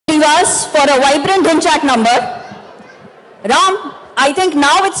joining us for a vibrant Dhunchak number. Ram, I think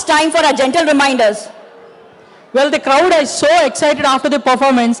now it's time for our gentle reminders. Well, the crowd is so excited after the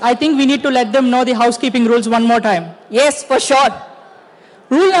performance, I think we need to let them know the housekeeping rules one more time. Yes, for sure.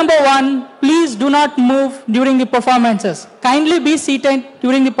 Rule number 1, please do not move during the performances. Kindly be seated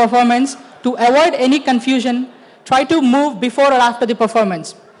during the performance. To avoid any confusion, try to move before or after the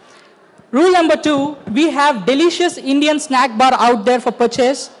performance. Rule number 2, we have delicious Indian snack bar out there for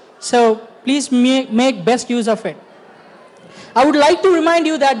purchase, so please make best use of it. I would like to remind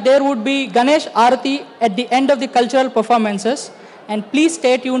you that there would be Ganesh Arati at the end of the cultural performances, and please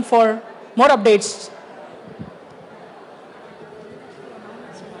stay tuned for more updates.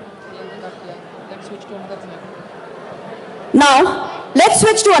 Now, let's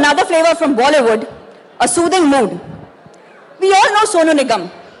switch to another flavor from Bollywood, a soothing mood. We all know Sonu Nigam.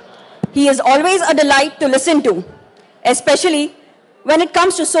 He is always a delight to listen to, especially when it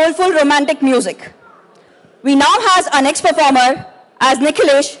comes to soulful romantic music. We now have our next performer as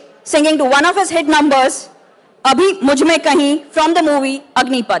Nikhilesh singing to one of his hit numbers, Abhi Mujh Mein Kahin, from the movie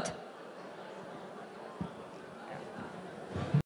Agnipath.